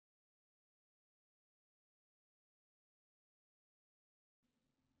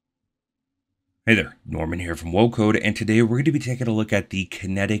Hey there, Norman here from WoCode, and today we're going to be taking a look at the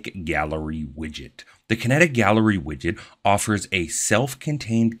Kinetic Gallery widget. The Kinetic Gallery widget offers a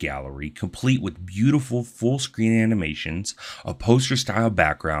self-contained gallery complete with beautiful full-screen animations, a poster-style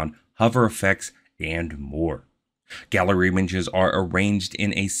background, hover effects, and more. Gallery images are arranged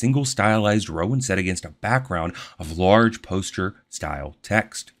in a single stylized row and set against a background of large poster-style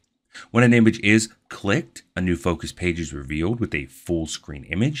text. When an image is clicked, a new focus page is revealed with a full screen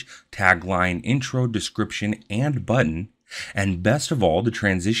image, tagline, intro, description, and button. And best of all, the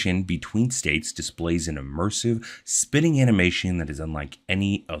transition between states displays an immersive, spinning animation that is unlike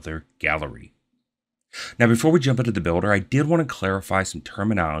any other gallery. Now, before we jump into the builder, I did want to clarify some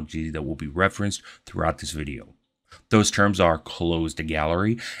terminology that will be referenced throughout this video. Those terms are closed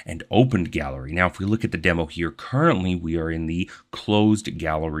gallery and opened gallery. Now, if we look at the demo here, currently we are in the closed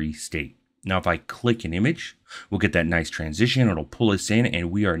gallery state. Now, if I click an image, we'll get that nice transition. It'll pull us in,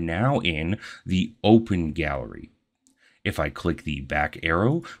 and we are now in the open gallery. If I click the back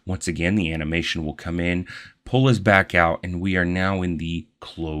arrow, once again, the animation will come in, pull us back out, and we are now in the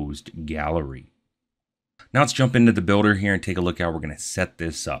closed gallery. Now let's jump into the builder here and take a look at how we're going to set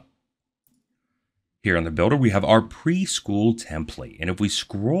this up. Here on the builder, we have our preschool template. And if we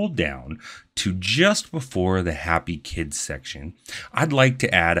scroll down to just before the Happy Kids section, I'd like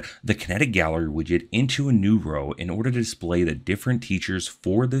to add the Kinetic Gallery widget into a new row in order to display the different teachers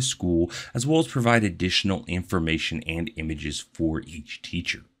for this school, as well as provide additional information and images for each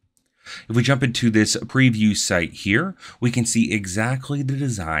teacher. If we jump into this preview site here, we can see exactly the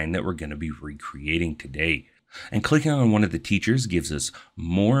design that we're going to be recreating today. And clicking on one of the teachers gives us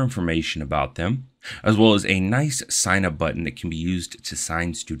more information about them, as well as a nice sign up button that can be used to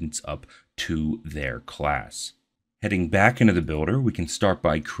sign students up to their class. Heading back into the builder, we can start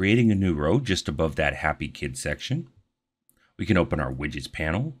by creating a new row just above that Happy Kids section. We can open our widgets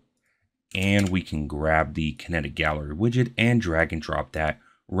panel, and we can grab the Kinetic Gallery widget and drag and drop that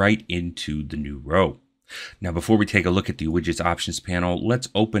right into the new row. Now, before we take a look at the widgets options panel, let's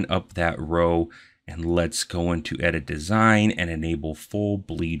open up that row and let's go into edit design and enable full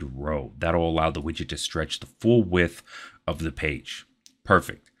bleed row. That'll allow the widget to stretch the full width of the page.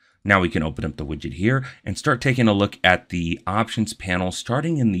 Perfect. Now we can open up the widget here and start taking a look at the options panel,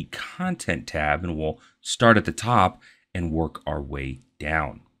 starting in the content tab, and we'll start at the top and work our way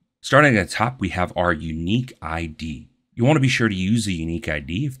down. Starting at the top, we have our unique ID. You want to be sure to use the unique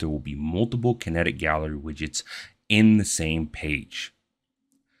ID if there will be multiple Kinetic Gallery widgets in the same page.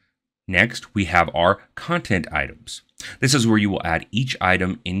 Next, we have our content items. This is where you will add each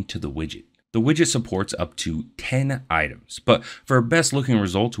item into the widget. The widget supports up to 10 items, but for best looking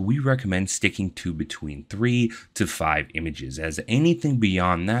results, we recommend sticking to between 3 to 5 images, as anything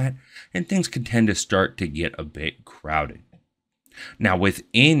beyond that, and things can tend to start to get a bit crowded. Now,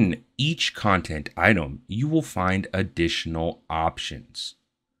 within each content item, you will find additional options.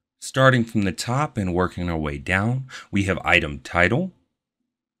 Starting from the top and working our way down, we have item title,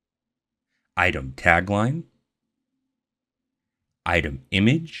 item tagline, item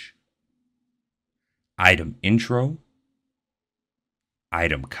image, item intro,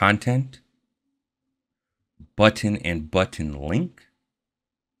 item content, button and button link,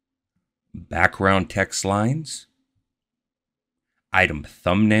 background text lines, item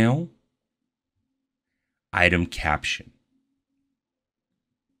thumbnail, item caption.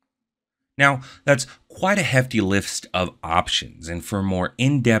 Now, that's quite a hefty list of options, and for more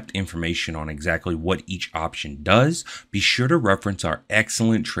in-depth information on exactly what each option does, be sure to reference our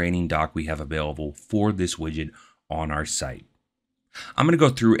excellent training doc we have available for this widget on our site. I'm going to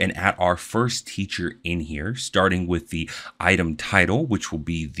go through and add our first teacher in here, starting with the item title, which will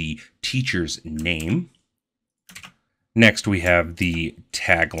be the teacher's name. Next, we have the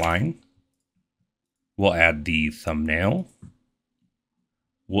tagline. We'll add the thumbnail.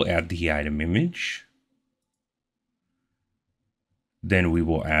 We'll add the item image. Then we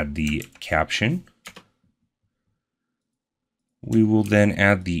will add the caption. We will then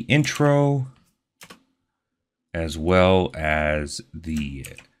add the intro, as well as the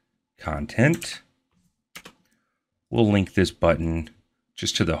content. We'll link this button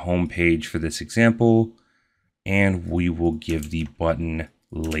just to the home page for this example, and we will give the button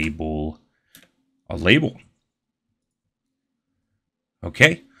label a label.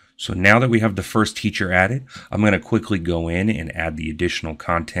 Okay, so now that we have the first teacher added, I'm going to quickly go in and add the additional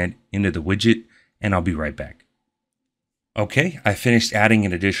content into the widget, and I'll be right back. Okay, I finished adding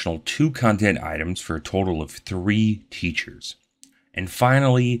an additional 2 content items for a total of 3 teachers. And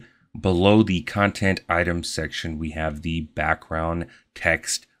finally, below the content items section, we have the background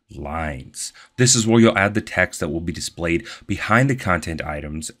text lines. This is where you'll add the text that will be displayed behind the content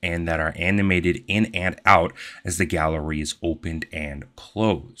items and that are animated in and out as the gallery is opened and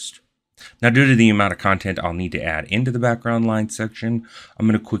closed. Now, due to the amount of content I'll need to add into the background line section, I'm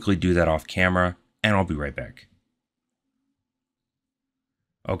going to quickly do that off camera, and I'll be right back.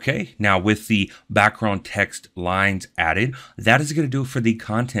 Okay, now with the background text lines added, that is going to do it for the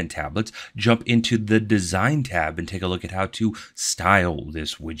content tab. Let's jump into the design tab and take a look at how to style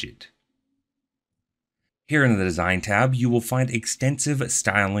this widget. Here in the design tab, you will find extensive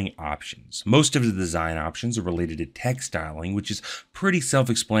styling options. Most of the design options are related to text styling, which is pretty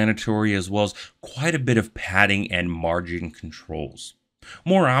self-explanatory, as well as quite a bit of padding and margin controls.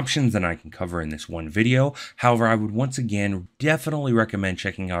 More options than I can cover in this one video. However, I would once again definitely recommend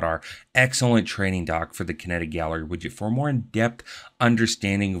checking out our excellent training doc for the Kinetic Gallery widget for a more in-depth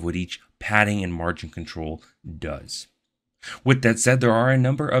understanding of what each padding and margin control does. With that said, there are a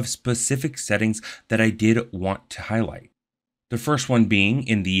number of specific settings that I did want to highlight. The first one being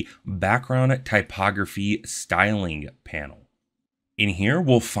in the background typography styling panel. In here,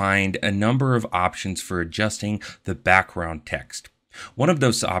 we'll find a number of options for adjusting the background text. One of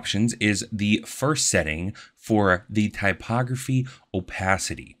those options is the first setting for the typography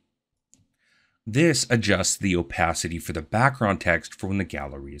opacity. This adjusts the opacity for the background text for when the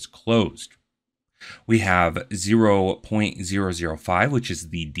gallery is closed. We have 0.005, which is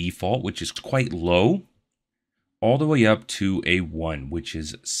the default, which is quite low, all the way up to a 1, which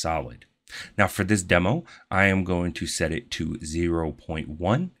is solid. Now for this demo, I am going to set it to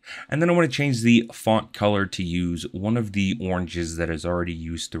 0.1, and then I want to change the font color to use one of the oranges that is already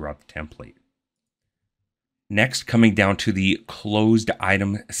used throughout the template. Next, coming down to the closed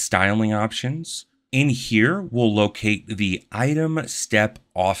item styling options. In here, we'll locate the item step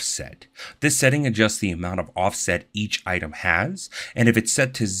offset. This setting adjusts the amount of offset each item has, and if it's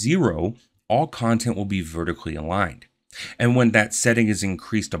set to 0, all content will be vertically aligned. And when that setting is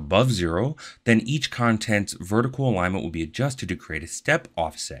increased above 0, then each content's vertical alignment will be adjusted to create a step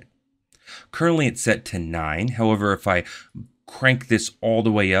offset. Currently it's set to 9. However, if I crank this all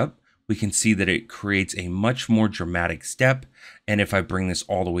the way up, we can see that it creates a much more dramatic step. And if I bring this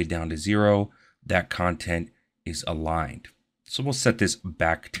all the way down to 0, that content is aligned. So we'll set this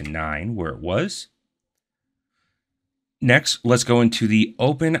back to 9 where it was. Next, let's go into the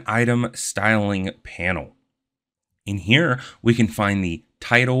Open Item Styling panel. In here, we can find the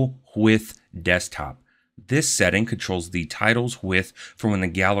title width desktop. This setting controls the title's width for when the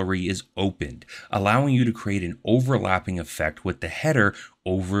gallery is opened, allowing you to create an overlapping effect with the header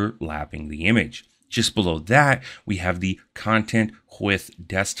overlapping the image. Just below that, we have the content width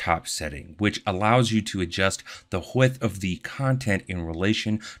desktop setting, which allows you to adjust the width of the content in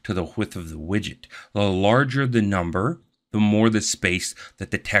relation to the width of the widget. The larger the number, the more the space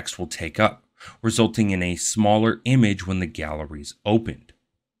that the text will take up, resulting in a smaller image when the gallery is opened.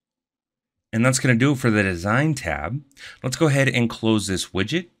 And that's going to do it for the design tab. Let's go ahead and close this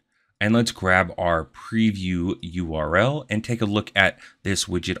widget, and let's grab our preview URL and take a look at this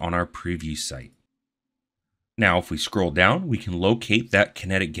widget on our preview site. Now, if we scroll down, we can locate that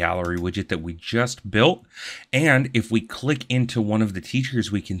Kinetic Gallery widget that we just built. And if we click into one of the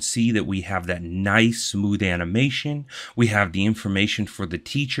teachers, we can see that we have that nice smooth animation. We have the information for the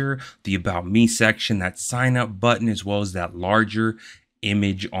teacher, the About Me section, that sign up button, as well as that larger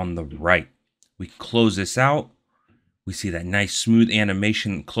image on the right. We can close this out. We see that nice smooth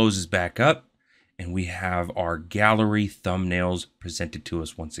animation closes back up, and we have our gallery thumbnails presented to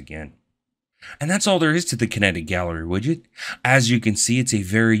us once again. And that's all there is to the Kinetic Gallery widget. As you can see, it's a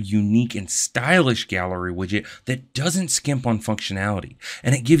very unique and stylish gallery widget that doesn't skimp on functionality,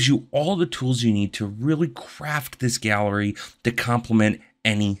 and it gives you all the tools you need to really craft this gallery to complement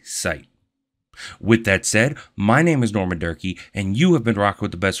any site. With that said, my name is Norman Durkee, and you have been rocking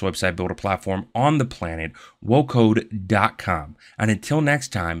with the best website builder platform on the planet, wocode.com. And until next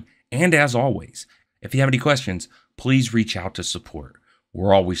time, and as always, if you have any questions, please reach out to support.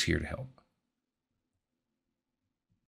 We're always here to help.